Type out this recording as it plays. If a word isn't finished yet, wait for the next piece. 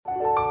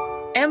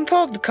En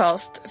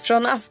podcast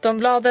från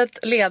Aftonbladet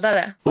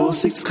Ledare.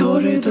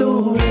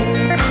 Åsiktskorridor.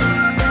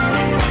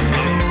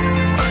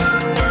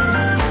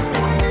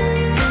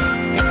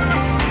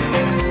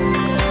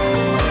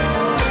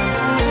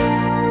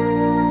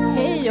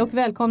 Hej och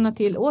välkomna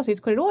till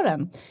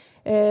Åsiktskorridoren.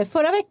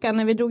 Förra veckan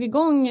när vi drog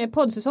igång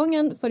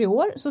poddsäsongen för i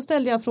år så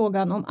ställde jag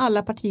frågan om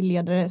alla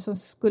partiledare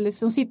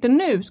som sitter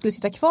nu skulle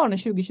sitta kvar när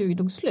 2020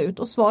 tog slut.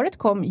 Och svaret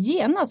kom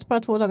genast bara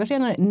 2 dagar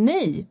senare.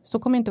 Nej, så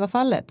kommer inte vara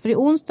fallet. För i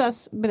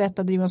onsdags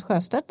berättade Jonas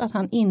Sjöstedt att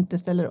han inte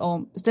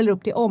ställer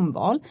upp till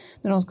omval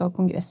när de ska ha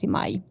kongress i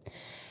maj.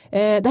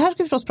 Det här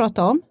ska vi förstås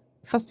prata om.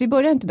 Fast vi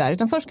börjar inte där,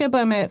 utan först ska jag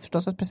börja med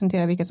förstås att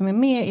presentera vilka som är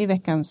med i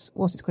veckans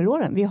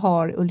Åsiktskorridoren. Vi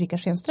har Ulrica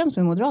Schenström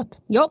som är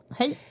moderat. Ja,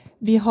 hej.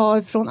 Vi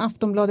har från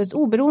Aftonbladets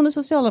oberoende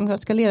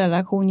socialdemokratiska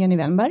ledarredaktion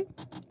Wennberg.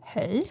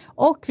 Hej.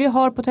 Och vi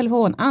har på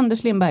telefon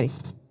Anders Lindberg.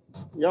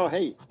 Ja,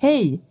 hej.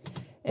 Hej.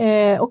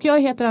 Och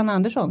jag heter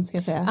Andersson, ska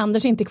jag säga.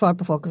 Anders är inte kvar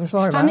på Folk och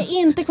Försvar, va? Han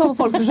är inte kvar på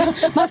Folk och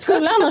Försvar. Man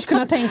skulle annars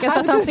kunna tänka sig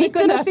att han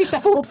sitter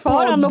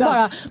fortfarande och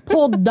bara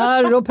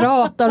poddar och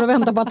pratar och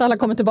väntar på att alla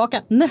kommer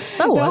tillbaka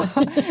nästa år. Ja.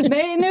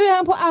 Nej, nu är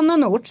han på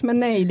annan ort, men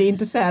nej, det är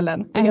inte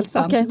Sälen. Det är helt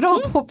sant. Okay. Bra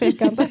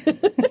påpekande.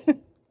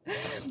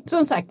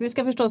 Som sagt, vi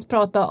ska förstås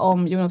prata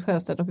om Jonas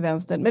Sjöstedt och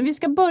vänstern. Men vi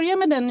ska börja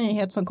med den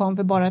nyhet som kom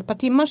för bara ett par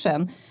timmar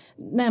sedan.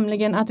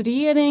 Nämligen att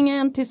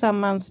regeringen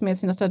tillsammans med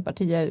sina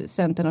stödpartier,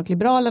 Centern och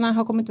Liberalerna,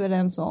 har kommit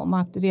överens om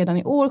att redan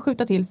i år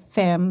skjuta till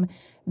 5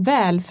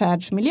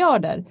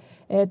 välfärdsmiljarder.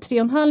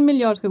 3,5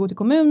 miljarder ska gå till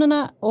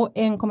kommunerna och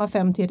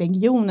 1,5 till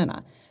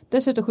regionerna.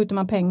 Dessutom skjuter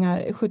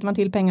man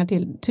till pengar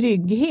till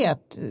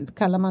trygghet,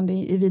 kallar man det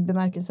i vid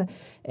bemärkelse.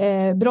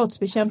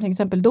 Brottsbekämpning, till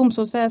exempel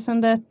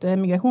domstolsväsendet,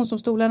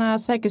 migrationsdomstolarna,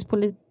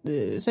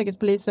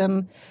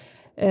 säkerhetspolisen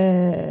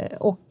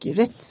och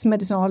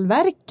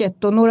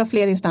Rättsmedicinalverket och några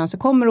fler instanser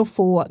kommer att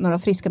få några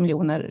friska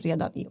miljoner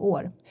redan i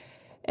år.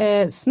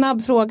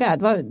 Snabb fråga,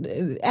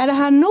 är det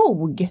här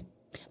nog?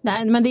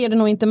 Nej, men det är det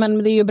nog inte,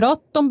 men det är ju bra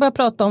att de börjar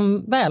prata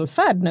om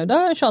välfärd nu. Det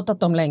har jag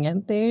tjatat om länge.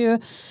 Det är ju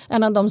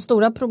en av de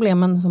stora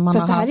problemen som man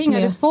har haft. Fast det här är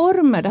inga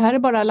reformer, det här är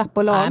bara lapp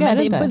och laga.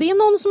 Nej, men det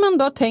är någon som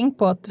ändå har tänkt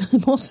på att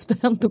det måste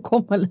ändå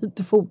komma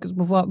lite fokus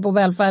på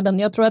välfärden.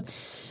 Jag tror att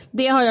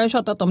det har jag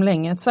tjatat om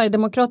länge.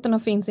 Sverigedemokraterna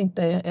finns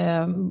inte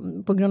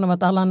på grund av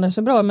att alla andra är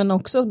så bra, men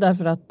också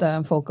därför att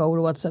folk har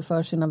oroat sig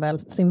för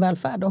sin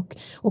välfärd.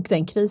 Och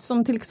den kris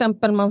som till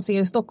exempel man ser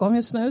i Stockholm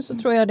just nu, så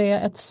tror jag det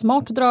är ett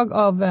smart drag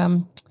av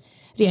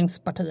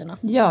regeringspartierna.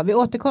 Ja, vi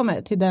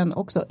återkommer till den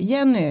också.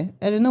 Jenny,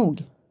 är det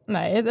nog?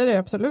 Nej, det är det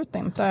absolut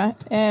inte.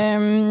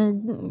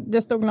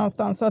 Det stod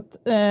någonstans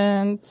att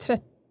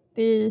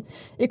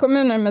i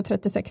kommuner med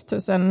 36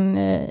 000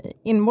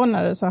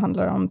 invånare så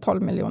handlar det om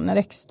 12 miljoner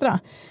extra.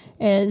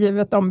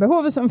 Givet de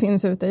behov som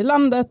finns ute i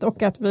landet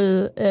och att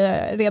vi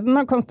redan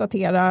har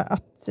konstaterat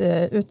att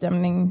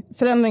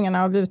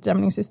förändringarna av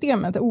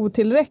utjämningssystemet är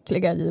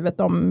otillräckliga givet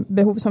de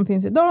behov som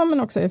finns idag men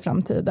också i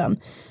framtiden.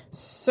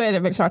 Så är det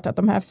väl klart att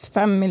de här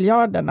 5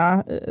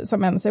 miljarderna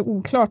som ens är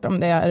oklart om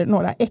det är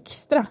några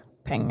extra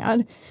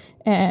pengar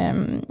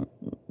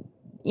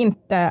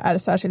inte är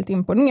särskilt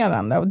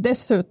imponerande. Och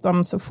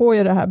dessutom så får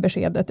ju det här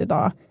beskedet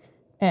idag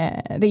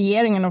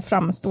regeringen att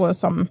framstå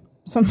som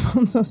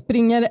någon som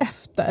springer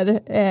efter.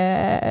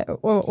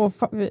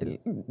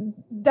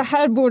 Det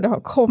här borde ha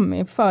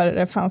kommit före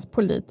det fanns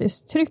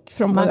politiskt tryck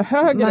från både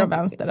höger och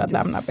vänster att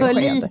lämna besked. För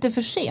lite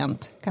för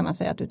sent kan man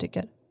säga att du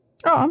tycker.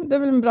 Ja, det är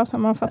väl en bra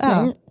sammanfattning.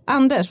 Ja.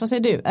 Anders, vad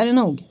säger du? Är det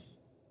nog?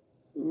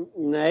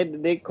 Nej,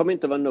 det kommer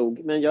inte vara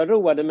nog. Men jag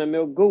roade mig med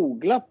att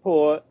googla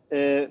på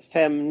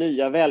 5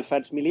 nya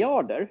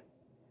välfärdsmiljarder.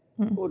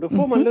 Och då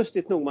får man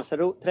lustigt nog massa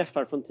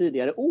träffar från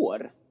tidigare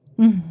år.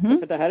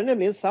 För det här är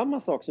nämligen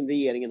samma sak som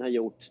regeringen har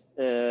gjort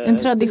en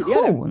tradition.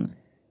 Tidigare.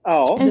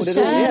 Ja, and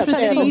sad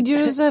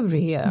procedures every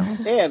year.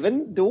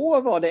 Även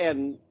då var det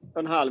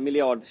 1,5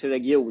 miljard till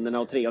regionerna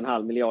och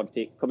 3,5 miljard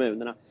till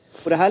kommunerna.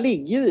 Och det här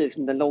ligger ju i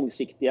liksom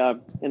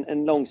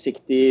en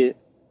långsiktig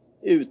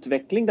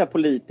utveckling där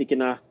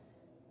politikerna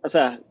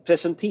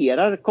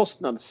presenterar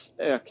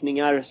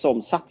kostnadsökningar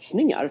som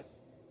satsningar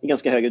i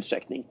ganska hög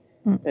utsträckning.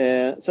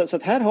 Så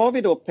att här har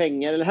vi då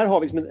pengar, eller här har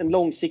vi liksom en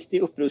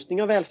långsiktig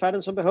upprustning av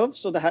välfärden som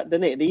behövs. Och det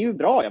är ju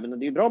bra, jag menar,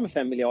 det är ju bra med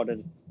 5 miljarder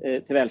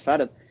till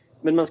välfärden.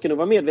 Men man ska nog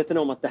vara medveten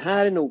om att det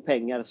här är nog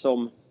pengar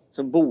som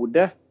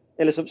borde,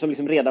 eller som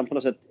liksom redan på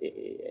något sätt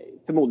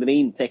förmodligen är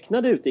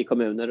intecknade ute i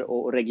kommuner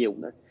och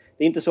regioner.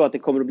 Det är inte så att det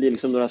kommer att bli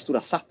liksom några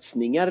stora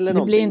satsningar eller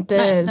någonting. Det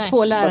blir inte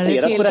 2 lärare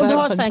till. Och det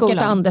har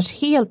säkert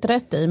Anders helt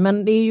rätt i,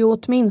 men det är ju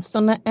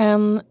åtminstone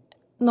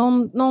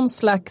någon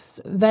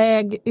slags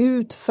väg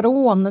ut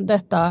från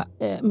detta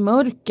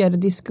mörker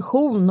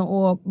diskussion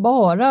och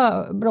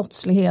bara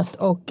brottslighet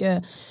och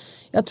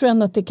jag tror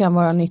ändå att det kan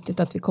vara nyttigt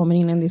att vi kommer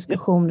in i en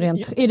diskussion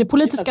rent i det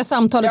politiska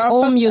samtalet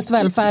om just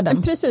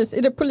välfärden. Precis,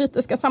 i det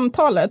politiska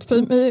samtalet.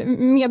 För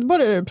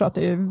medborgare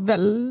pratar ju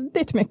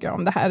väldigt mycket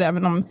om det här,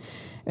 även om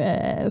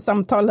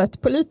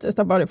samtalet politiskt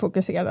har varit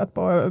fokuserat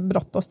på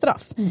brott och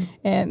straff.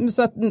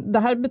 Så att det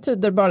här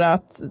betyder bara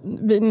att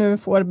vi nu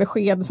får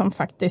besked som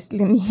faktiskt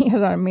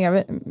linjerar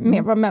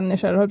med vad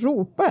människor har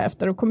ropat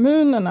efter och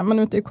man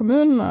ute i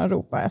kommunerna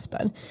ropar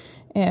efter.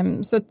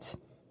 Så att,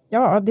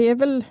 ja, det är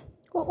väl...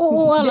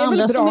 Och alla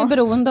andra bra. som är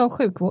beroende av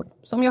sjukvård,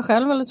 som jag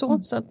själv eller så.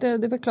 Så att det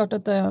är väl klart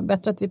att det är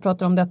bättre att vi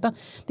pratar om detta.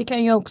 Det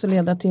kan ju också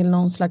leda till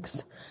någon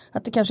slags,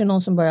 att det kanske är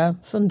någon som börjar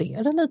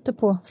fundera lite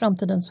på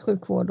framtidens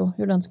sjukvård och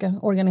hur den ska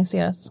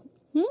organiseras.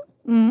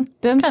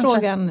 Den kanske.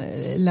 Frågan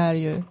lär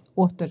ju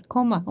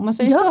återkomma, om man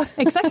säger Ja,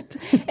 så. exakt.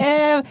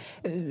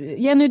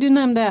 Jenny, du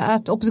nämnde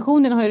att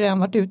oppositionen har ju redan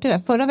varit ute där.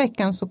 Förra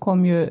veckan så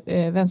kom ju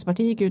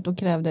Vänsterpartiet ut och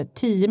krävde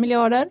 10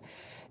 miljarder.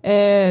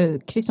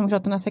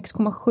 Kristdemokraterna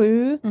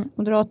 6,7,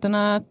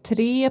 Moderaterna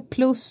 3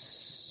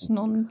 plus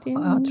någonting.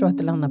 Jag tror att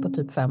det landar på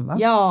typ 5, va?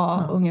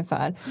 Ja,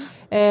 ungefär.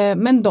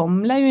 Men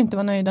de lär ju inte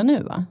vara nöjda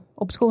nu, va?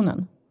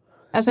 Oppositionen.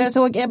 Alltså jag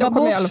såg Ebba de kommer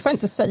Busch. i alla fall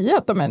inte säga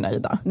att de är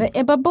nöjda. Nej,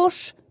 Ebba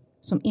Busch,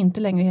 som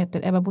inte längre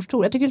heter Ebba Busch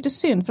Thor. Jag tycker det är lite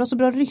synd, för det har så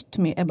bra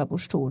rytm med Ebba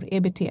Busch Thor,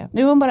 EBT.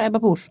 Nu är hon bara Ebba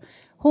Busch.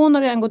 Hon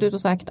har redan gått ut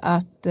och sagt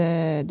att det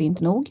är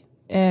inte nog.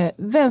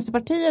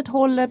 Vänsterpartiet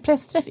håller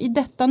pressträff i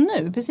detta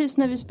nu, precis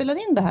när vi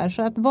spelar in det här.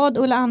 Så att vad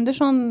Ulla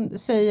Andersson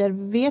säger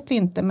vet vi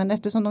inte, men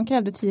eftersom de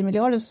krävde 10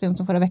 miljarder så sent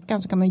som förra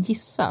veckan så kan man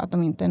gissa att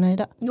de inte är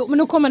nöjda. Jo, men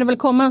då kommer det väl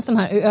komma en sån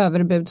här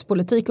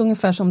överbudspolitik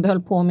ungefär som det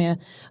höll på med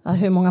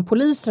hur många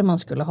poliser man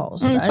skulle ha och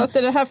sådär. Fast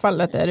i det här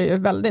fallet är det ju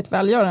väldigt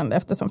välgörande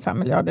eftersom 5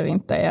 miljarder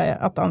inte är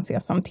att anse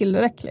som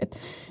tillräckligt.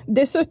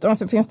 Dessutom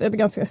så finns det ett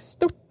ganska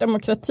stort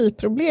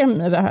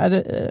demokratiproblem i det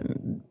här.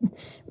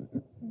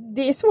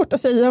 Det är svårt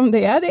att säga om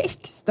det är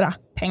extra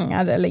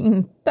pengar eller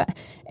inte.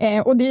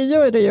 Och det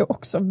gör det ju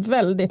också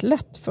väldigt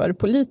lätt för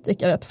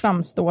politiker att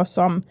framstå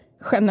som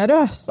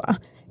generösa.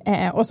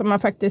 Och som man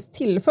faktiskt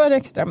tillför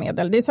extra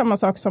medel. Det är samma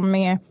sak som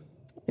med...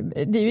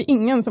 Det är ju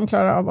ingen som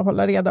klarar av att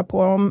hålla reda på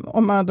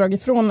om man har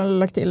dragit ifrån eller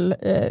lagt till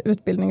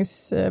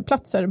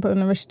utbildningsplatser på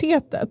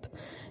universitetet.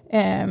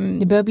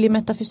 Det börjar bli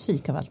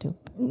metafysik av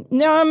alltihop.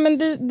 Ja, men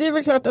det är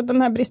väl klart att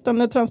den här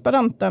bristande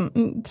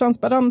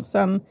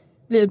transparensen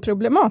blir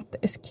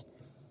problematisk.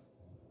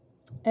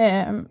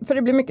 För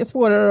det blir mycket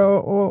svårare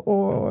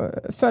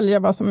att följa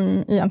vad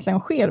som egentligen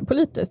sker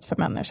politiskt för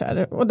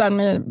människor. Och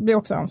därmed blir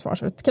också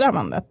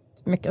ansvarsutkrävandet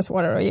mycket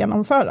svårare att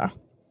genomföra.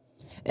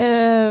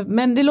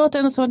 Men det låter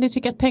ändå som att ni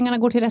tycker att pengarna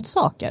går till rätt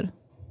saker.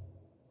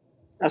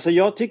 Alltså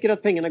jag tycker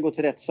att pengarna går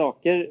till rätt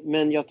saker,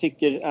 men jag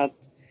tycker att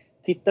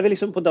tittar vi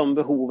liksom på de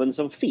behoven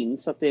som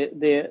finns, att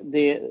det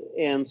är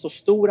en så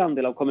stor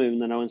andel av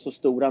kommunerna och en så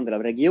stor andel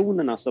av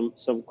regionerna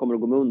som kommer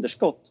att gå med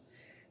underskott.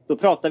 Då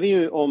pratar vi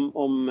ju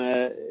om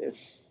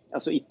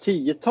alltså i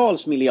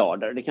tiotals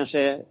miljarder. Det kanske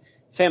är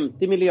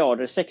 50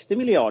 miljarder, 60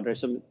 miljarder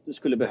som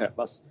skulle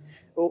behövas.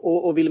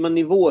 Och vill man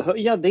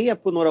nivåhöja det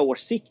på några års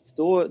sikt,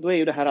 då är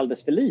ju det här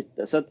alldeles för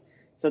lite. Så att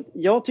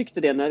jag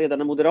tyckte det redan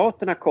när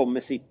Moderaterna kom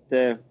med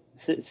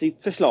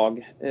sitt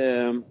förslag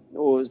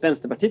och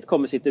Vänsterpartiet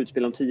kom med sitt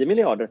utspel om 10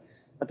 miljarder,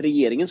 att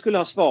regeringen skulle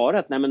ha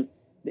svarat, nej men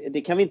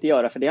det kan vi inte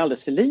göra för det är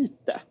alldeles för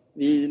lite.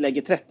 Vi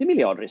lägger 30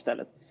 miljarder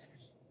istället.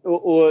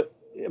 Och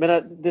jag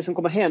menar, det som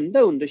kommer hända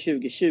under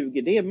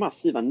 2020, det är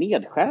massiva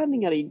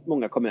nedskärningar i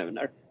många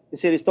kommuner. Vi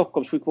ser i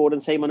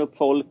Stockholmssjukvården säger man upp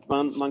folk,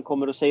 man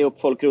kommer att säga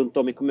upp folk runt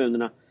om i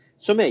kommunerna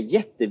som är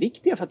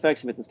jätteviktiga för att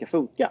verksamheten ska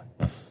funka.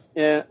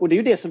 Och det är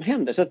ju det som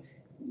händer. Så att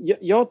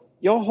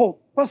jag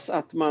hoppas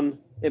att man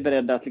är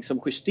beredd att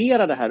liksom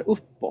justera det här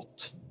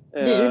uppåt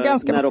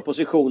när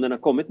oppositionen har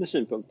kommit med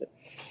synpunkter.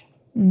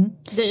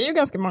 Det är ju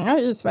ganska många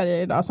i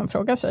Sverige idag som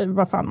frågar sig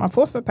vad fan man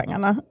får för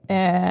pengarna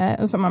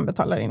som man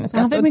betalar in i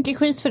skatt. Han får mycket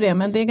skit för det,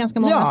 men det är ganska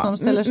många som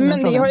ställer sig den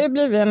frågan. Men det har ju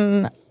blivit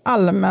en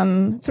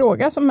allmän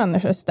fråga som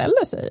människor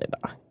ställer sig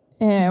idag.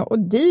 Och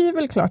det är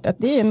väl klart att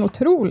det är en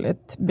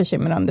otroligt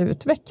bekymrande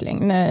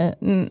utveckling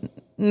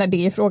när det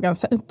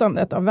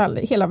ifrågasättandet av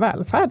hela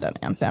välfärden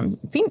egentligen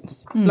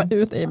finns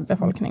ute i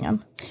befolkningen.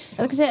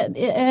 Jag ska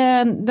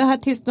säga,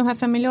 tills de här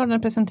 5 miljarderna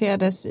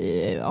presenterades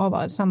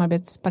av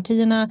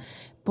samarbetspartierna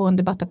på en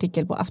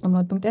debattartikel på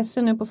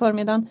aftonbladet.se nu på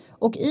förmiddagen.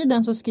 Och i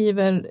den så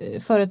skriver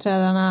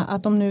företrädarna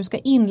att de nu ska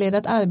inleda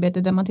ett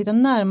arbete där man tittar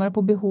närmare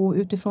på behov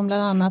utifrån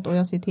bland annat, och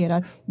jag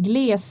citerar,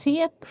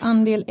 gleshet,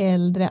 andel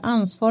äldre,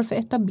 ansvar för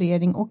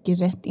etablering och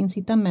rätt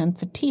incitament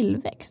för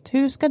tillväxt.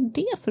 Hur ska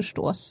det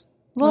förstås?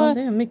 Ja,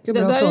 det är mycket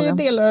bra fråga. Det där är ju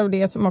delar av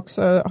det som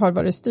också har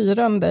varit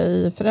styrande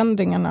i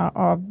förändringarna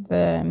av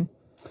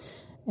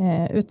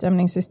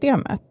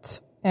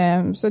utjämningssystemet.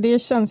 Så det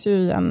känns ju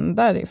igen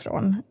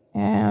därifrån.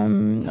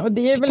 Och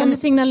det är väl kan det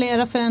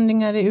signalera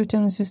förändringar i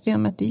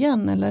utjämningssystemet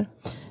igen, eller?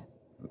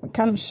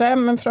 Kanske,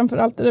 men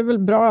framförallt är det väl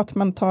bra att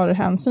man tar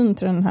hänsyn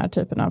till den här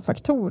typen av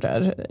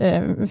faktorer.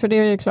 För det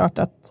är ju klart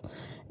att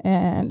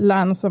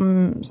län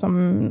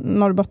som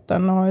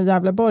Norrbotten och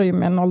Gävleborg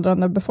med en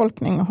åldrande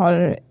befolkning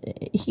har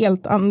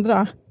helt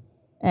andra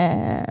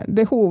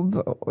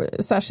behov,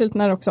 särskilt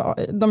när också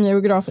de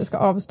geografiska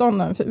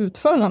avstånden för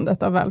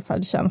utförandet av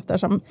välfärdstjänster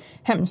som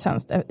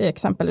hemtjänst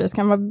exempelvis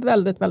kan vara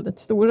väldigt, väldigt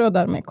stora och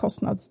därmed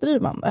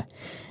kostnadsdrivande.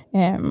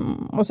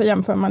 Och så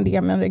jämför man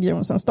det med en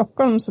region som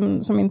Stockholm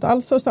som inte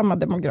alls har samma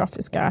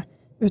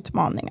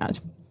utmaningar.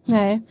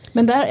 Nej,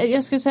 men där,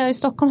 jag skulle säga i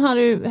Stockholm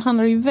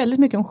handlar det ju väldigt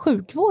mycket om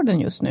sjukvården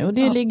just nu och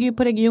det ligger ju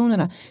på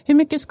regionerna. Hur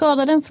mycket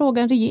skadar den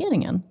frågan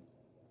regeringen?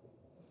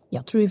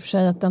 Jag tror i och för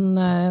sig att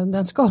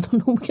den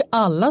skadar nog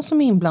alla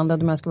som är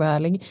inblandade, om jag ska vara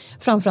ärlig.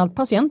 Framförallt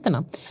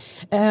patienterna.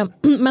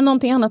 Men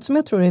någonting annat som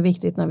jag tror är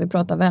viktigt när vi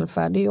pratar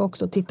välfärd är ju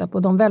också att titta på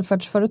de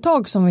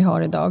välfärdsföretag som vi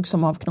har idag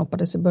som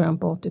avknoppades i början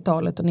på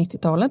 80-talet och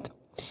 90-talet.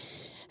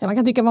 Man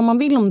kan tycka vad man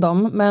vill om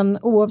dem, men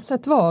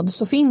oavsett vad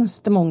så finns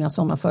det många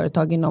sådana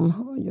företag inom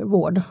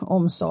vård,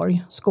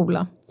 omsorg,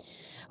 skola.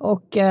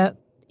 Och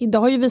idag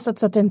har ju visat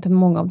sig att inte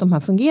många av de här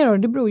fungerar och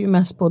det beror ju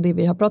mest på det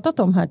vi har pratat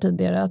om här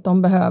tidigare. Att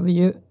de behöver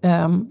ju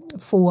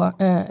få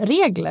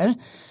regler,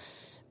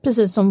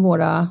 precis som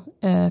våra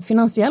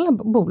finansiella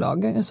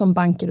bolag som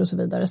banker och så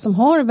vidare, som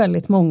har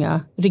väldigt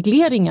många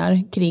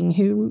regleringar kring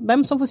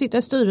vem som får sitta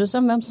i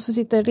styrelsen, vem som får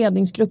sitta i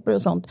ledningsgrupper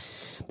och sånt.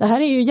 Det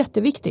här är ju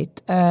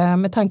jätteviktigt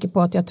med tanke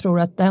på att jag tror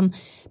att den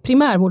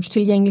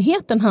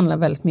primärvårdstillgängligheten handlar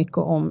väldigt mycket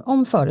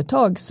om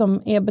företag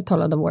som är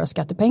betalade av våra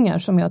skattepengar,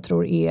 som jag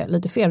tror är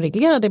lite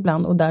felreglerade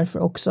ibland och därför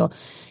också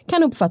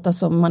kan uppfattas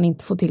som man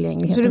inte får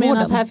tillgänglighet till vården. Så du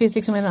menar att här finns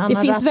liksom en annan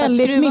ratt att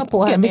skruva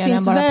på här mer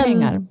än bara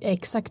pengar?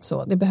 Exakt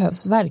så, det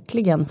behövs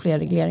verkligen fler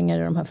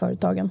regleringar i de här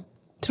företagen.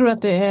 Tror du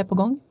att det är på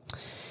gång?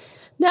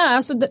 Ja,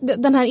 alltså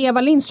den här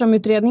Eva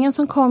Lindström-utredningen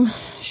som kom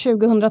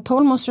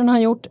 2012 måste den ha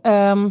gjort,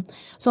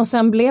 som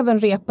sen blev en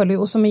repali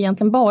och som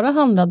egentligen bara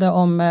handlade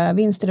om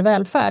vinster i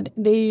välfärd.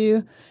 Det är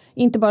ju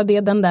inte bara det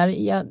den där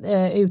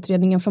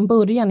utredningen från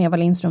början, Eva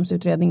Lindströms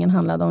utredningen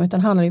handlade om, utan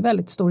handlar i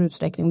väldigt stor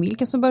utsträckning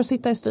vilka som bör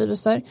sitta i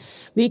styrelser,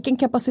 vilken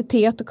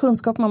kapacitet och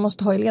kunskap man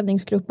måste ha i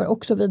ledningsgrupper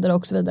och så vidare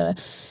och så vidare.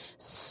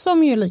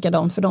 Som ju är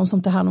likadant för de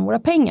som tar hand om våra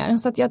pengar.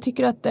 Så att jag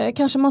tycker att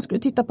kanske man skulle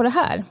titta på det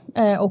här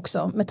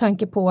också. Med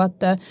tanke på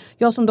att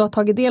jag som då har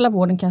tagit del av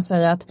vården kan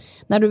säga att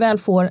när du väl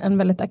får en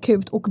väldigt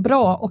akut och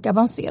bra och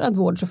avancerad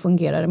vård så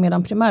fungerar det,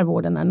 medan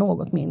primärvården är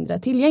något mindre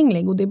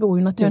tillgänglig. Och det beror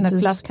ju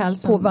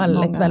naturligtvis på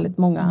väldigt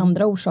många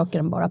andra orsaker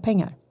än bara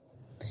pengar.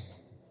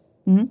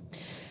 Mm.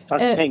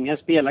 Fast pengar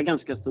spelar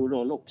ganska stor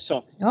roll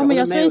också. Ja, men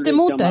jag säger inte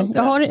emot det.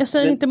 Jag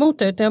säger inte emot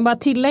det, utan jag bara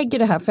tillägger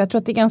det här för jag tror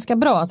att det är ganska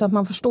bra så att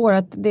man förstår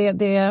att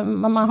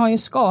man har ju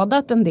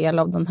skadat en del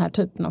av den här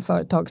typen av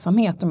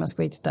företagsamhet, om jag ska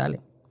vara riktigt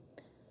ärlig.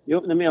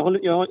 Jo, men jag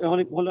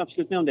håller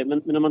absolut med om det.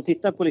 Men när man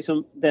tittar på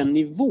liksom den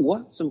nivå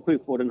som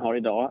sjukvården har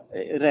idag,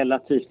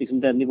 relativt liksom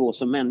den nivå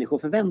som människor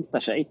förväntar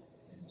sig,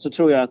 så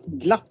tror jag att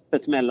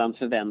glappet mellan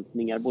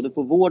förväntningar både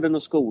på vården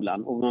och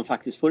skolan och vad man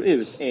faktiskt får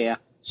ut är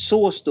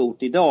så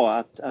stort idag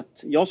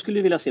att jag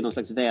skulle vilja se någon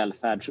slags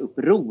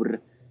välfärdsuppror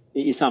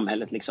i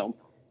samhället liksom.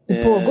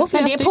 Det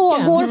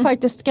pågår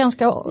faktiskt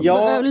ganska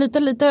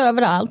lite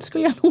överallt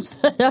skulle jag nog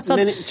säga. Så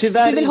men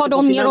tyvärr vi vill ha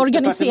dem mer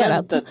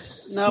organiserat.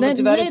 Nej,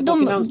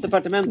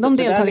 Finansdepartementet. De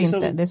deltar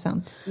inte, det är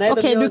sant.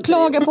 Okej, du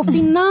klagar på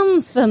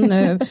finansen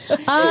nu.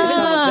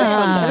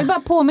 Jag vill bara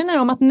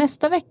påminna om att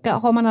nästa vecka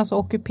har man alltså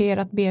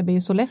ockuperat BB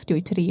i Sollefteå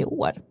i 3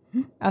 år.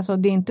 Alltså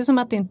det är inte som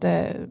att det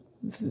inte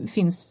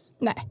finns.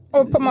 Nej,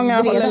 och på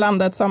många håll i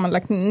landet så har man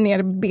lagt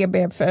ner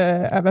BB för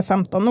över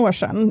 15 år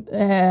sedan.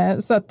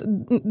 Så att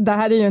det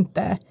här är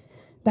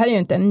ju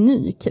inte en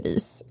ny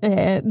kris.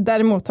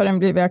 Däremot har den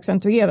blivit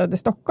accentuerad i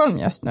Stockholm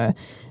just nu.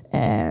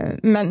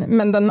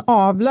 Men den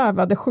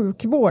avlövade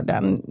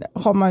sjukvården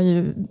har man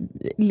ju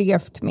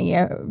levt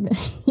med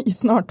i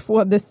snart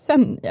 2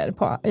 decennier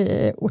på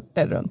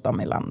orter runt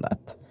om i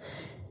landet.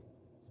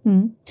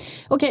 Mm.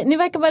 Okej, ni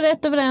verkar vara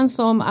rätt överens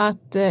om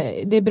att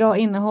det är bra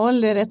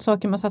innehåll, det är rätt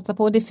saker man satsar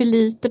på, det är för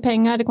lite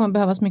pengar, det kommer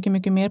behövas mycket,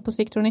 mycket mer på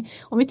sikt, tror ni.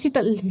 Om vi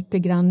tittar lite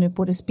grann nu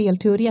på det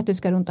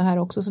spelteoretiska runt det här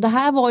också, så det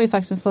här var ju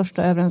faktiskt en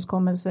första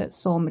överenskommelse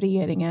som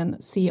regeringen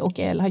C och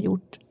L har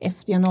gjort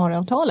efter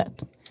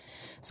januariavtalet.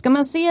 Ska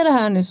man se det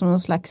här nu som någon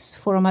slags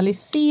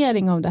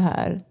formalisering av det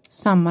här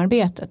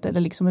samarbetet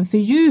eller liksom en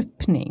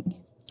fördjupning?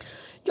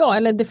 Ja,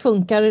 eller det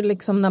funkar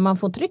liksom när man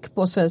får tryck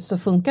på sig så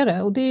funkar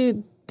det, och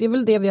det är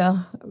väl det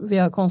vi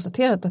har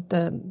konstaterat att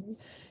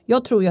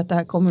jag tror ju att det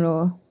här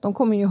de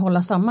kommer ju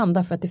hålla samman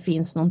därför att det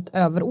finns något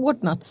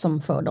överordnat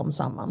som för dem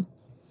samman.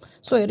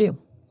 Så är det ju.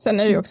 Sen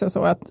är det ju också så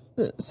att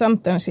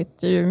Centern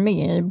sitter ju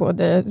med i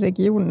både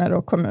regioner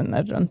och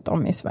kommuner runt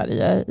om i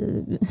Sverige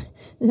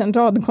i en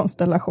rad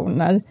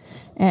konstellationer.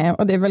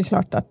 Och det är väl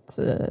klart att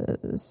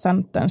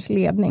Centerns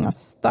ledning har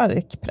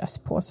stark press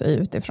på sig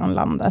utifrån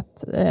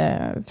landet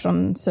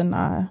från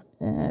sina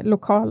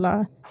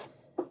lokala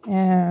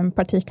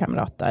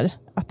partikamrater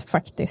att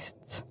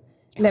faktiskt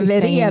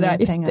leverera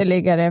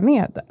ytterligare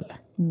medel.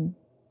 Mm.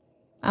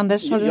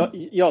 Anders,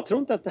 jag tror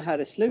inte att det här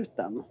är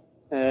sluten.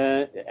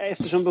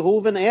 Eftersom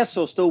behoven är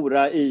så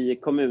stora i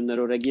kommuner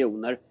och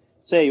regioner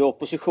så är ju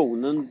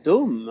oppositionen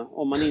dum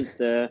om man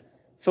inte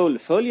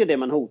fullföljer det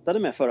man hotade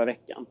med förra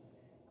veckan.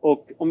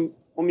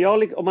 Och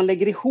om man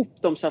lägger ihop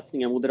de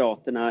satsningar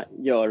Moderaterna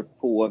gör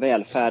på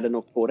välfärden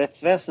och på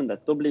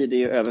rättsväsendet, då blir det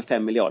ju över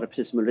 5 miljarder,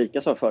 precis som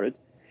Ulrica sa förut.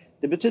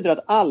 Det betyder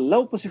att alla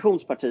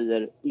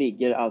oppositionspartier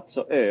ligger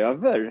alltså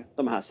över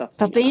de här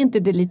satsningarna. Fast det är inte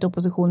det lite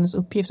oppositionens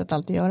uppgift att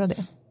alltid göra det?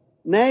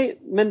 Nej,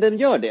 men den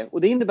gör det.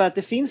 Och det innebär att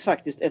det finns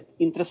faktiskt ett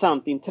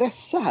intressant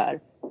intresse här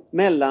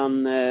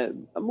mellan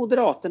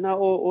Moderaterna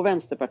och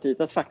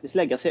Vänsterpartiet att faktiskt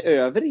lägga sig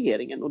över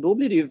regeringen. Och då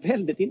blir det ju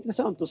väldigt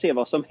intressant att se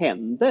vad som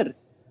händer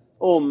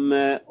om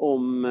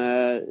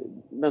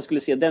man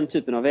skulle se den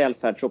typen av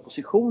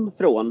välfärdsopposition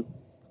från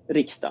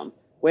riksdagen.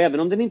 Och även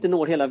om den inte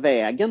når hela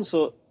vägen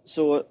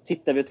så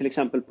tittar vi till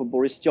exempel på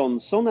Boris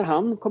Johnson när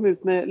han kom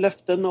ut med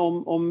löften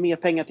om mer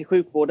pengar till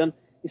sjukvården.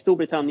 I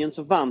Storbritannien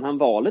så vann han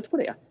valet på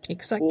det.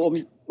 Exakt. Och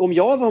om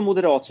jag var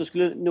moderat så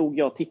skulle nog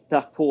jag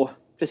titta på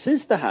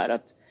precis det här.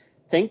 Att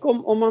tänk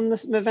om man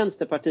med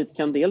Vänsterpartiet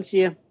kan dels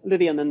ge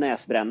Löfven en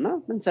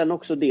näsbränna, men sen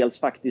också dels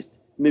faktiskt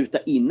muta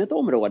in ett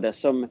område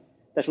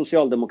där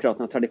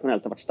Socialdemokraterna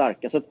traditionellt har varit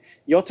starka. Så att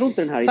jag tror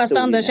inte den här Fast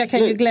Anders, jag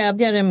kan ju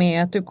glädja dig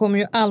med att du kommer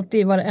ju alltid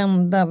i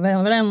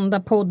varenda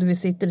podd vi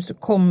sitter i så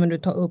kommer du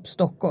ta upp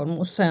Stockholm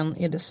och sen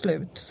är det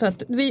slut. Så att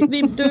det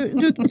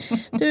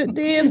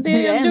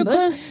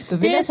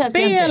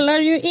spelar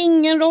ju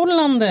ingen roll,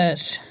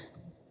 Anders.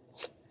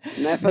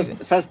 Nej,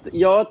 fast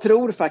jag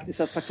tror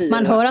faktiskt att partierna...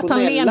 Man hör att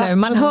han ler nu,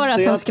 man hör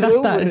att han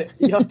skrattar.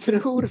 Jag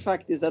tror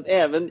faktiskt att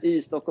även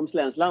i Stockholms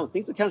läns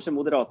landsting så kanske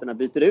Moderaterna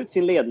byter ut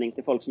sin ledning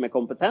till folk som är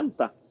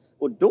kompetenta.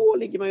 Och då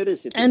ligger man ju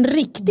risigt. En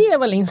riktig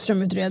Eva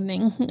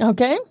Lindström-utredning,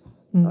 okej?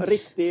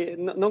 Okay?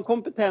 Någon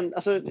kompetent...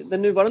 Alltså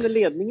den nuvarande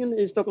ledningen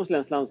i Stockholms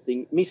läns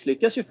landsting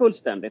misslyckas ju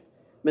fullständigt.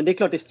 Men det är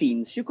klart, det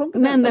finns ju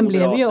kompetenta Men den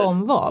moderater. blev ju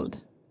omvald.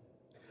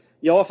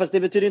 Ja, fast det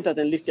betyder inte att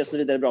den lyckas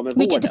vidare bra med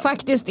Vilket vården.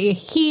 Faktiskt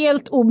är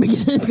helt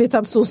obegripligt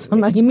att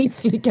sossarna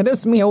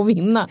misslyckades med att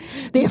vinna.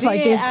 Det är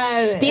faktiskt...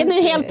 Det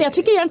är helt, jag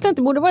tycker egentligen att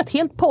det borde vara ett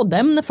helt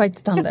poddämne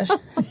faktiskt, Anders.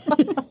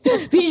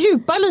 Vi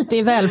djupar lite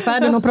i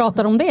välfärden och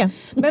pratar om det.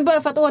 Men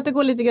bara för att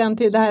återgå lite grann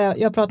till det här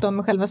jag pratar om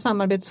med själva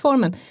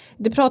samarbetsformen.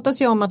 Det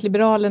pratas ju om att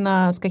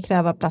Liberalerna ska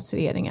kräva plats i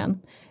regeringen.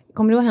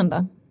 Kommer det att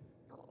hända?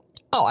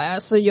 Ja,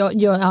 alltså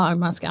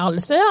man ska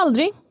aldrig säga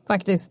aldrig.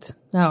 Faktiskt.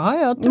 Ja,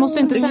 jag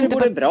tycker det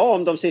vore bra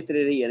om de sitter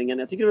i regeringen.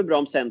 Jag tycker det vore bra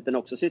om Centern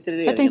också sitter i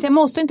regeringen. Jag tänkte,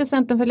 måste inte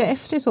Centern följa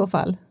efter i så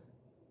fall?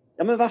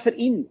 Ja, men varför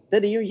inte?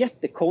 Det är ju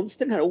jättekonstigt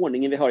den här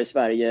ordningen vi har i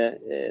Sverige.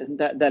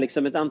 Där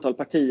liksom ett antal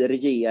partier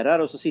regerar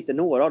och så sitter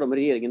några av dem i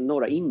regeringen och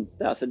några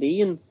inte. Alltså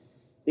det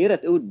är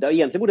rätt udda.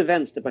 Egentligen borde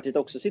Vänsterpartiet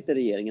också sitta i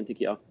regeringen,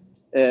 tycker jag.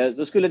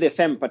 Då skulle det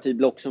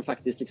fempartiblock som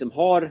faktiskt liksom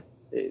har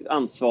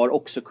ansvar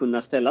också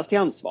kunna ställas till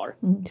ansvar.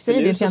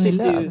 Säger det till Annie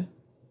Lööf.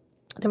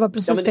 Det var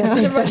precis det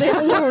han gjorde.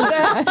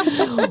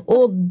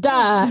 Och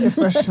där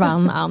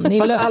försvann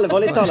Annie Lööf.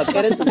 Allvarligt talat,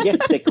 är det inte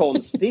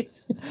jättekonstigt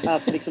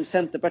att liksom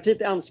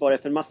Centerpartiet är ansvarig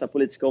för en massa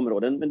politiska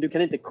områden, men du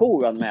kan inte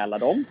KU-anmäla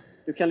dem.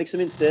 Du kan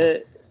liksom inte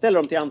ställa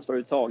dem till ansvar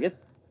överhuvudtaget.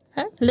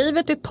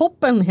 Livet är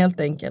toppen helt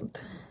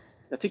enkelt.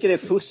 Jag tycker det är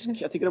fusk.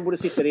 Jag tycker de borde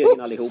sitta i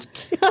regeringen allihop.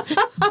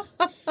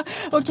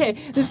 Okej,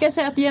 nu ska jag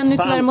säga att Jenny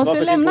tyvärr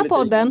måste lämna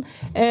podden.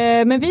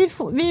 Men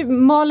vi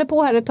maler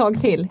på här ett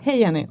tag till. Hej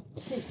Jenny.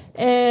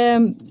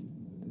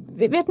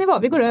 Vet ni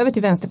vad? Vi går över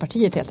till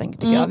Vänsterpartiet helt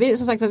enkelt, tycker jag.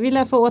 Som sagt, vi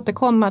lär få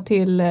återkomma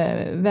till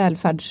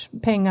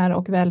välfärdspengar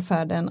och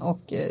välfärden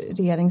och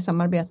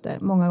regeringssamarbete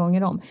många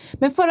gånger om.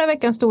 Men förra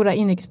veckans stora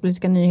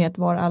inrikespolitiska nyhet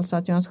var alltså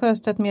att Jonas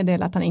Sjöstedt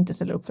meddelade att han inte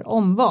ställer upp för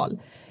omval.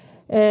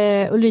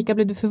 Ulrika,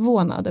 blev du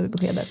förvånad över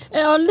beskedet?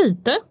 Ja,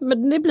 lite.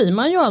 Men det blir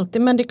man ju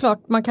alltid. Men det är klart,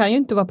 man kan ju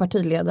inte vara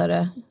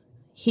partiledare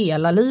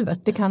hela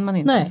livet. Det kan man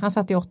inte. Nej. Han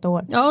satt i 8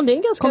 år. Ja, det är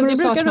ganska... Kommer du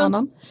sakna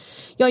honom?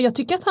 Ja, jag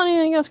tycker att han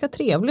är ganska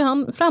trevlig.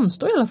 Han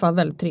framstår i alla fall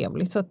väldigt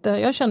trevlig. Så att,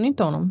 jag känner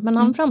inte honom. Men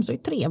han framstår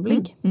ju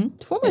trevlig.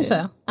 Det får man ju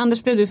säga.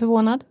 Anders, blev du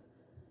förvånad?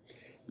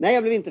 Nej,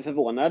 jag blev inte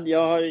förvånad.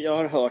 Jag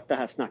har hört det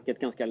här snacket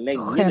ganska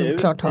länge nu.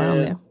 Självklart har han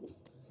det.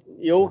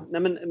 Jo,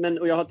 nej, men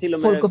och jag har till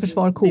och med Folk och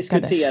försvar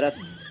kokade.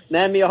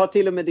 Nej, men jag har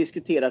till och med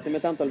diskuterat det med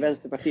ett antal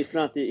vänsterpartister,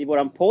 bland annat i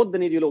våran podd,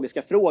 den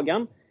ideologiska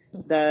frågan,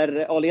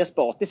 där Ali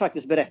Esbati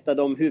faktiskt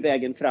berättade om hur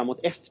vägen framåt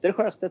efter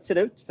Sjöstedt ser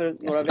ut för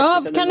några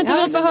veckor sedan. Kan inte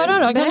vi få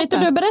höra då? Kan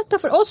inte du berätta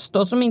för oss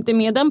då som inte är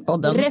med i den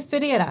podden?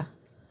 Referera.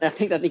 Jag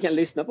tänkte att ni kan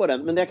lyssna på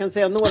den, men jag kan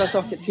säga några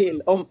saker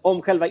till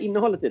om själva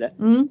innehållet i det.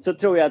 Så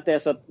tror jag att det är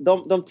så att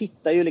de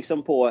tittar ju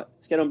liksom på,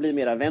 ska de bli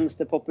mera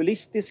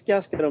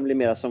vänsterpopulistiska? Ska de bli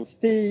mera som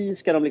Fi?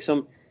 Ska de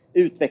liksom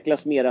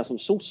utvecklas mera som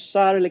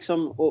sossar?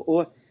 Liksom?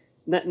 Och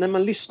när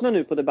man lyssnar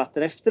nu på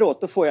debatten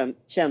efteråt, då får jag en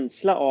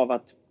känsla av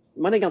att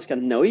man är ganska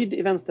nöjd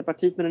i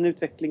Vänsterpartiet med den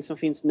utveckling som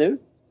finns nu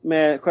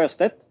med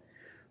Sjöstedt.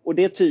 Och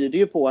det tyder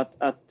ju på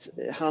att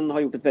han har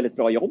gjort ett väldigt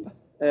bra jobb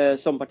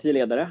som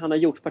partiledare. Han har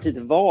gjort partiet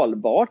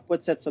valbart på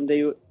ett sätt som det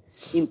ju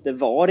inte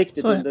var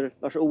riktigt under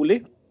Lars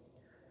Ohly.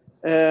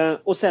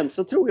 Och sen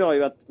så tror jag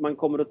ju att man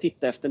kommer att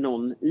titta efter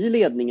någon i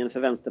ledningen för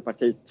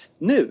Vänsterpartiet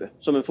nu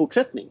som en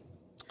fortsättning.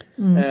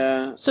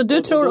 Så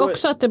du tror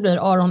också att det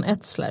blir Aron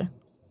Etzler?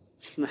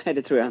 Nej,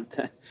 det tror jag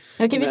inte.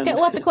 Okej, vi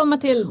ska återkomma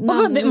till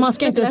man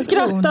ska inte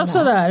skratta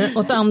sådär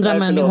åt andra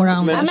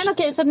människor. Men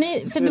okej, så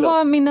för det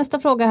var min nästa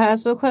fråga här.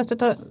 Så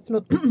Sjöstedt har,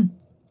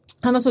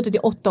 han har suttit i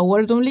 8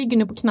 år. De ligger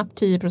nu på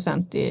knappt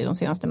 10% i de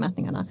senaste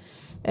mätningarna.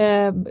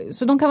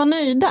 Så de kan vara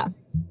nöjda,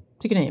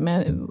 tycker ni,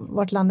 med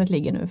vart landet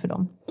ligger nu för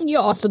dem?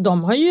 Ja, alltså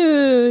de har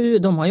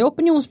ju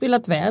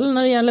opinionsbildat väl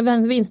när det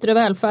gäller vinster i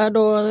välfärd,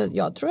 och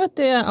jag tror att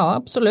ja,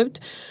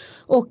 absolut.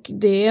 Och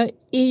det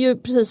är ju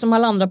precis som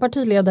alla andra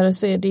partiledare,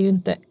 så är det ju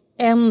inte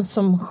en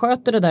som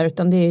sköter det där,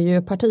 utan det är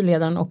ju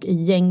partiledaren och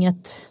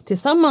gänget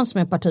tillsammans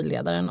med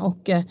partiledaren.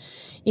 Och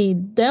i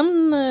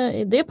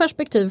det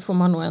perspektiv får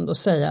man nog ändå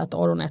säga att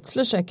Aron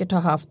Etzler säkert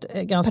har haft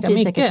ganska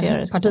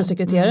mycket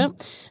partisekreterare,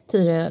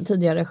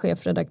 tidigare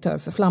chefredaktör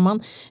för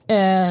Flamman,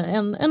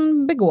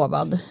 en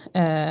begåvad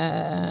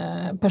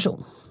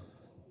person.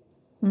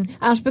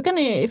 Annars brukar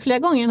ni, flera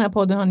gånger i den här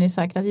podden har ni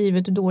sagt att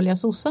givet hur dåliga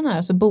sossarna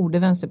är så borde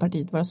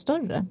Vänsterpartiet vara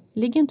större.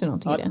 Ligger inte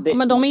någonting i det?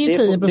 Men de är ju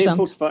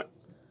 10%.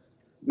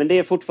 Men det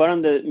är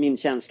fortfarande min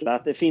känsla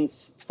att det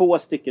finns 2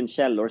 stycken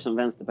källor som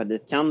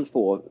Vänsterpartiet kan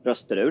få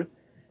röster ur.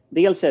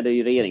 Dels är det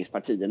ju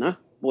regeringspartierna,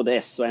 både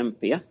S och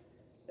MP.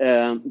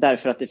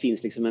 Därför att det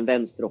finns liksom en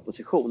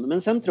vänsteropposition.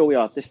 Men sen tror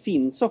jag att det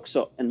finns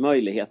också en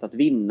möjlighet att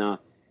vinna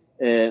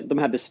de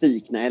här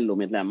besvikna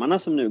LO-medlemmarna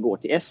som nu går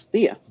till SD.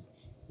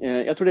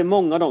 Jag tror det är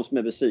många av dem som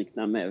är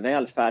besvikna med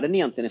välfärden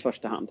egentligen i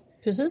första hand.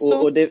 Precis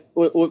så.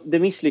 Och det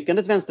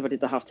misslyckandet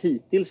Vänsterpartiet har haft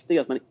hittills, det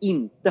är att man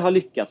inte har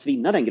lyckats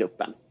vinna den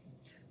gruppen.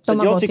 De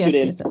har gått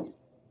till SD.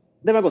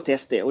 Det har gått till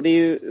SD, och det är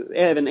ju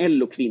även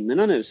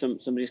LO-kvinnorna nu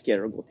som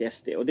riskerar att gå till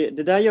SD. Och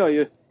det där gör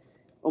ju,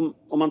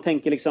 om man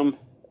tänker liksom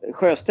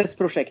Sjöstedts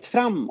projekt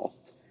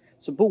framåt,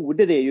 så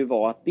borde det ju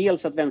vara att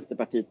dels att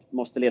Vänsterpartiet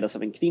måste ledas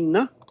av en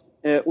kvinna,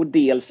 och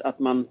dels att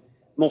man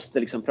måste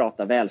liksom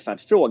prata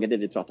välfärdsfrågor, det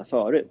vi pratade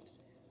förut.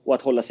 Och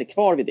att hålla sig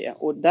kvar vid det.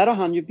 Och där har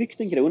han ju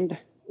byggt en grund,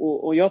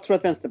 och jag tror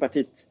att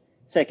Vänsterpartiet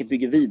säkert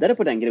bygger vidare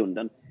på den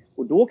grunden.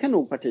 Och då kan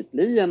nog partiet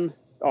bli en...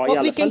 Ja, i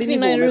alla vilken fall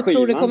kvinna är du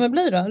tror det kommer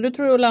bli då? Du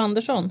tror Ulla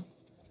Andersson?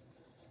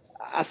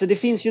 Alltså det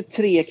finns ju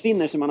 3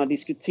 kvinnor som man har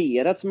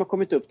diskuterat som har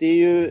kommit upp. Det är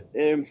ju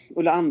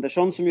Ulla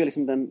Andersson som är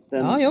liksom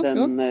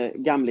den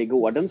gamla i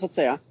gården så att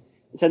säga.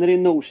 Sen är det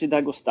Nooshi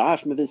Dadgostar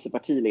som är vice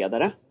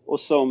partiledare och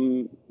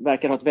som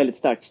verkar ha ett väldigt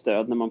starkt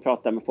stöd när man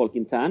pratar med folk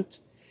internt.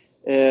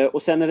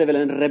 Och sen är det väl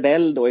en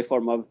rebell då i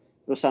form av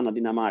Rosanna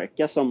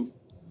Dinamarca som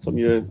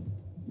ju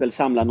väl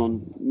samlar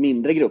någon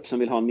mindre grupp som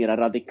vill ha en mer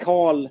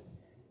radikal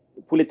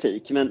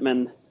politik,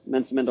 men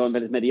som ändå har en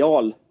väldigt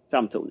medial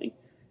framtoning.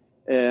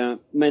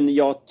 Men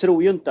jag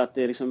tror ju inte att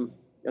det är liksom,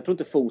 jag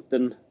tror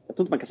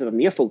inte man kan sätta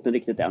ner foten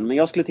riktigt än, men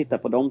jag skulle titta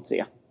på de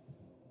 3.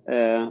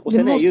 Och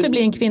det måste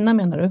bli en kvinna,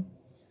 menar du?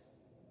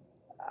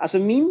 Alltså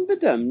min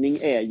bedömning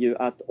är ju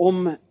att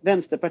om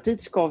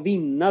Vänsterpartiet ska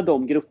vinna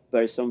de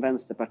grupper som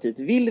Vänsterpartiet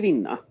vill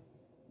vinna,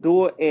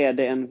 då är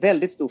det en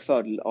väldigt stor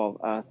fördel av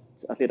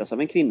att ledas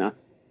av en kvinna.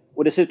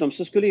 Och dessutom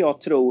så skulle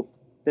jag tro,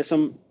 det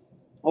som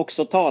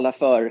också talar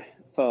för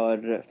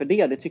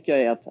det tycker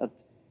jag är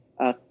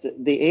att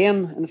det är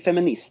en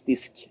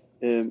feministisk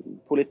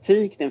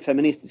politik, det är en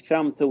feministisk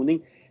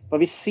framtoning. Vad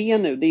vi ser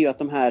nu, det är ju att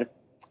de här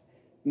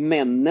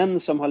männen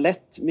som har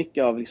lett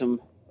mycket av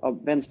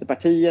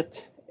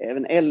Vänsterpartiet,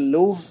 även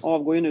LO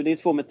avgår ju nu, det är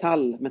 2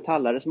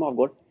 metallare som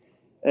avgår.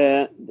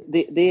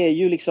 Det är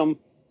ju liksom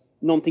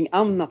någonting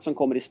annat som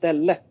kommer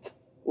istället.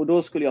 Och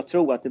då skulle jag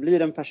tro att det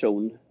blir en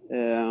person,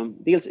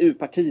 dels ur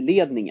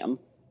partiledningen,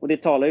 och det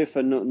talar ju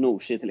för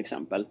Nooshi till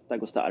exempel,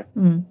 Dadgostar.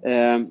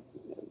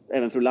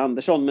 Även för Ulla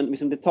Andersson, men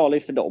liksom det talar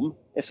ju för dem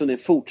eftersom det är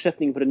en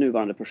fortsättning på det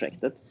nuvarande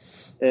projektet.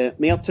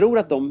 Men jag tror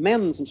att de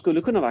män som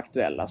skulle kunna vara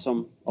aktuella,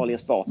 som Ali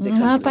Esbati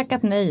han har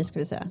tackat nej, ska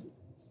vi säga.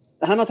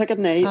 Han har tackat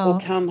nej, ja.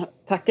 Och han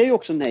tackar ju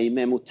också nej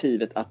med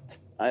motivet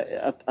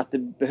att det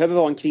behöver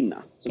vara en kvinna.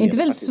 Det är inte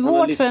väldigt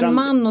svårt för en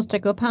man att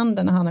sträcka upp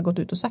handen när han har gått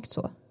ut och sagt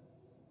så?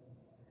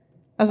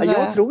 Alltså, ja,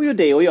 jag tror ju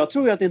det, och jag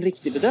tror ju att det är en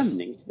riktig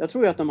bedömning. Jag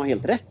tror ju att de har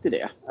helt rätt i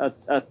det.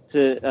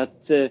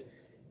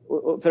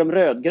 Och för de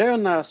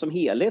rödgröna som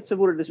helhet så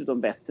vore det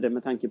dessutom bättre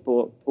med tanke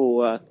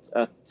på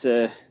att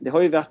det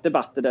har ju varit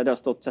debatter där det har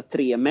stått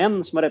 3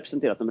 män som har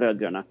representerat de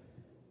rödgröna.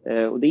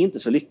 Och det är inte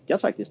så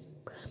lyckat faktiskt.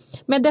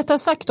 Med detta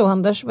sagt då,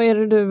 Anders, vad är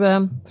det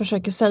du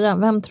försöker säga?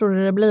 Vem tror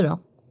du det blir då?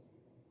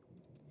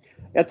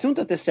 Jag tror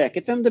inte att det är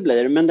säkert vem det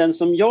blir, men den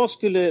som jag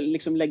skulle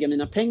liksom lägga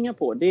mina pengar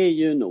på, det är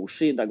ju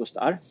Nooshi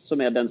Dadgostar,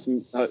 som är den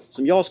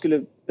som jag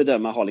skulle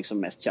bedöma har liksom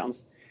mest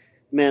chans.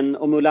 Men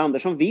om Ulla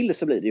Andersson vill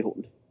så blir det ju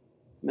hon.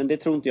 Men det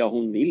tror inte jag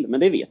hon vill, men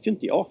det vet ju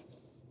inte jag.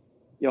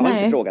 Jag har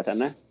inte frågat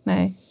henne.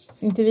 Nej,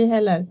 inte vi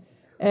heller.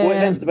 Och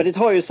Vänsterpartiet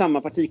har ju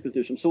samma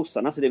partikultur som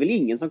sossarna, så det är väl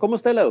ingen som kommer att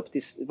ställa upp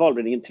till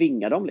valberedningen,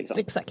 tvinga dem liksom.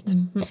 Exakt.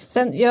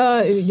 Sen,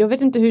 jag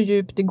vet inte hur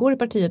djupt det går i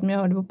partiet, men jag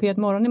hörde på P1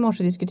 Morgon i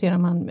morse diskuterar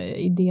man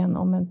idén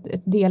om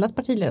ett delat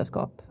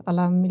partiledarskap,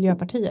 alla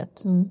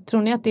Miljöpartiet.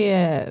 Tror ni att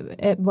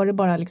var det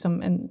bara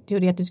liksom en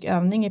teoretisk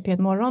övning i P1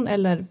 Morgon,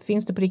 eller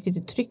finns det på riktigt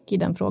ett tryck i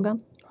den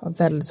frågan? Jag har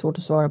väldigt svårt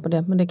att svara på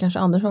det, men det kanske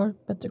Anders har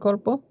bättre koll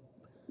på.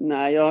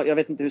 Nej, jag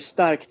vet inte hur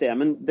starkt det är,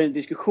 men den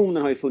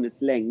diskussionen har ju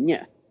funnits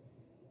länge.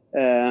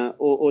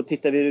 Och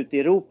tittar vi ut i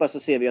Europa så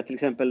ser vi att till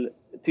exempel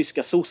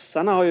tyska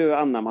sossarna har ju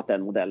anammat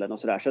den modellen och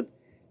sådär. Så att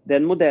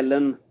den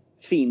modellen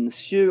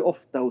finns ju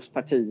ofta hos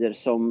partier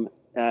som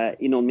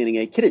i någon mening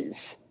är i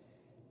kris.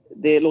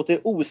 Det låter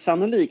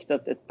osannolikt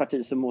att ett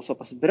parti som mår så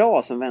pass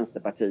bra som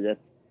Vänsterpartiet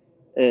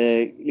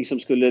liksom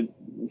skulle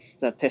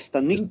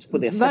testa nytt på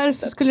det sättet.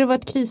 Varför skulle det vara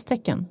ett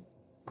kristecken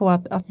på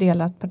att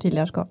dela ett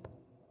partiledarskap?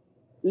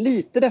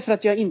 Lite därför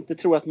att jag inte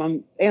tror att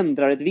man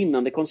ändrar ett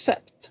vinnande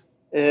koncept.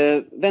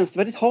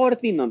 Vänsterpartiet har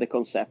ett vinnande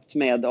koncept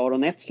med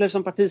Aron Etzler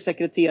som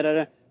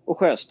partisekreterare och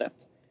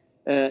Sjöstedt.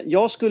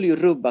 Jag skulle ju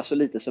rubba så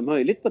lite som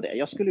möjligt på det.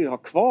 Jag skulle ju ha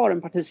kvar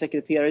en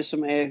partisekreterare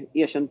som är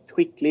erkänt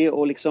skicklig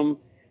och liksom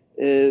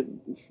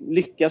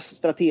lyckas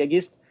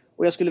strategiskt.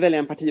 Och jag skulle välja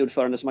en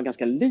partiordförande som var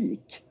ganska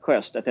lik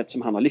Sjöstedt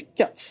eftersom han har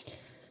lyckats.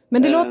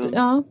 Men det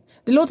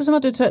låter som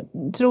att du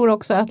tror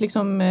också att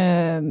liksom,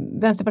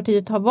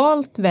 Vänsterpartiet har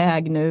valt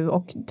väg nu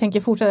och tänker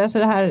fortsätta. Alltså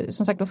det här,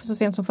 som sagt, så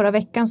sent som förra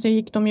veckan så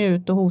gick de ju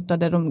ut och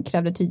hotade, de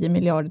krävde 10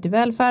 miljarder till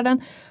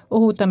välfärden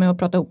och hotade med att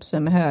prata ihop sig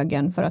med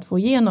högern för att få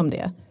igenom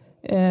det.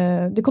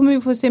 Det kommer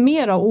vi få se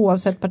mer av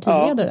oavsett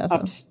partiledare. Ja,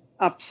 alltså.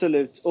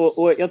 Absolut.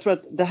 Och jag tror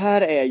att det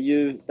här är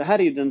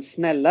ju den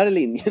snällare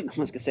linjen, om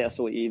man ska säga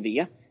så, i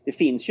V. Det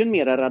finns ju en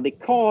mer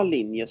radikal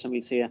linje som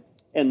vill se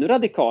ännu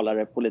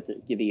radikalare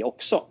politik i V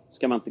också,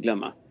 ska man inte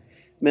glömma.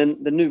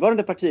 Men den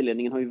nuvarande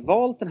partiledningen har ju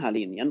valt den här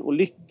linjen och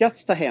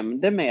lyckats ta hem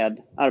det med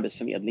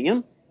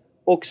Arbetsförmedlingen.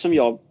 Och som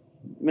jag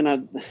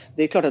menar,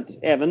 det är klart att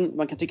även,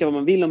 man kan tycka vad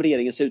man vill om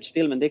regeringens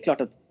utspel, men det är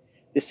klart att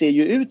det ser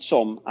ju ut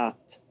som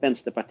att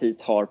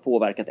Vänsterpartiet har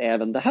påverkat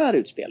även det här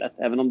utspelet,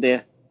 även om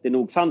det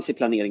nog fanns i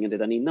planeringen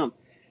redan innan.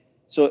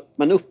 Så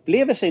man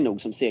upplever sig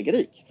nog som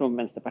segerrik från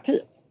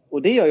Vänsterpartiet.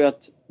 Och det gör ju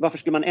att, varför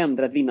skulle man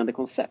ändra ett vinnande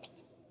koncept?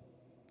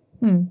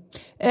 Mm.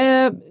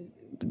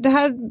 Det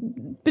här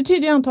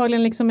betyder ju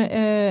antagligen liksom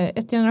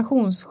ett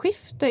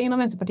generationsskifte inom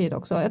Vänsterpartiet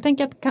också. Jag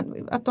tänker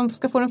att de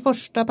ska få den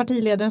första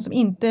partiledaren som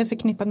inte är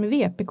förknippad med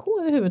VPK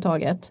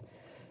överhuvudtaget.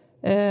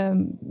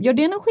 Gör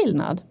det någon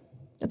skillnad?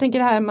 Jag tänker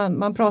det här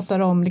man pratar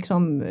om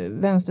liksom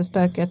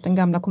vänsterspöket, den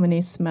gamla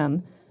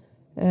kommunismen.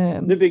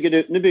 Nu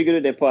bygger du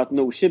det på att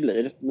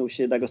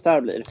Nooshi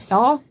Dadgostar blir.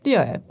 Ja, det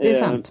gör jag. Det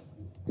är sant.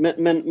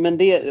 Men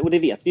det, och det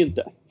vet vi ju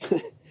inte.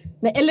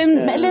 Nej,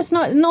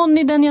 eller någon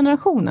i den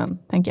generationen,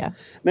 tänker jag.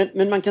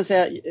 Men man kan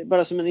säga,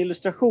 bara som en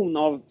illustration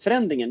av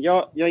förändringen.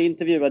 Jag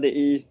intervjuade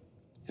i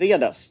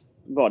fredags,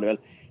 var det väl,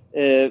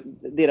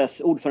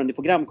 deras ordförande i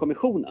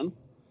programkommissionen.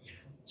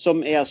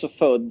 Som är alltså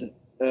född,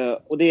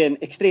 och det är en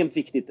extremt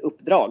viktigt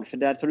uppdrag, för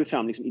där tar du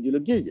fram liksom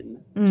ideologin.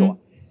 Mm. Så.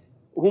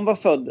 Och hon var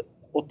född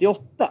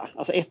 88,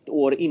 alltså 1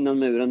 år innan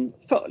muren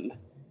föll.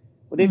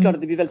 Och det är klart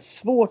att det blir väldigt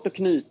svårt att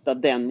knyta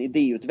den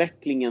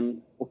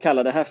idéutvecklingen och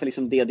kalla det här för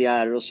liksom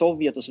DDR och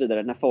Sovjet och så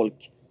vidare när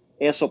folk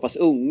är så pass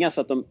unga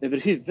så att de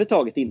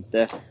överhuvudtaget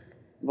inte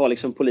var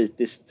liksom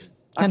politiskt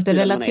kan inte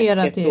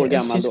relatera till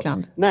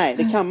Tyskland. Nej,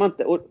 det kan man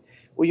inte.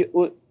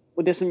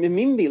 Och det som är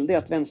min bild är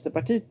att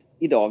Vänsterpartiet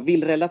idag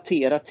vill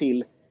relatera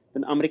till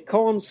den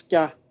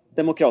amerikanska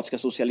demokratiska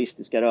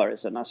socialistiska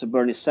rörelsen, alltså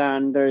Bernie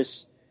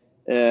Sanders,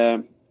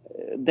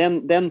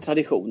 den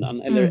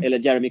traditionen, eller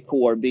Jeremy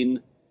Corbyn.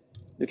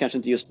 Nu kanske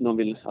inte just någon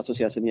vill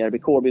associera sig med Jeremy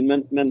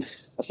Corbyn, men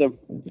alltså,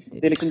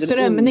 det är liksom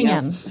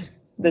strömningen.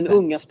 Den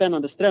unga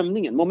spännande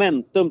strömningen.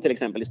 Momentum till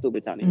exempel i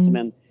Storbritannien som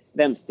en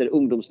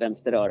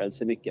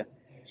ungdomsvänsterrörelse mycket.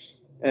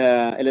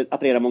 Eller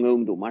attraherar många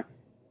ungdomar.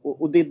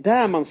 Och det är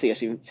där man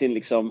ser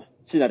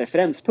sina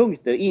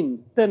referenspunkter,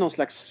 inte någon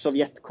slags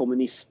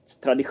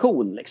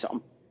sovjetkommunisttradition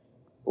liksom.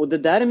 Och det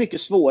där är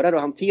mycket svårare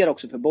att hantera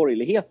också för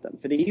borgerligheten,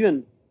 för det är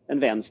ju en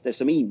vänster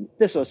som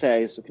inte så att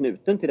säga är så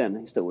knuten till den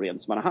historien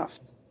som man har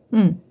haft.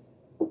 Mm.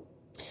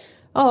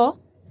 Ja,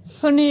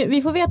 hörni,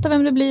 vi får veta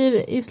vem det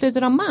blir i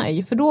slutet av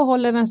maj, för då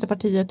håller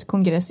Vänsterpartiet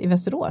kongress i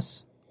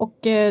Västerås. Och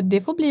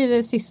det får bli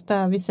det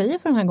sista vi säger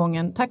för den här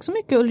gången. Tack så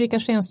mycket Ulrica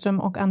Schenström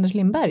och Anders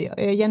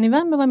Lindberg. Jenny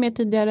Wennberg var med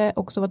tidigare,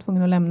 också var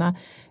tvungen att lämna.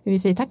 Vi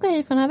säger tack och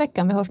hej för den här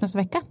veckan. Vi hörs nästa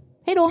vecka.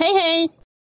 Hej då! Hej hej!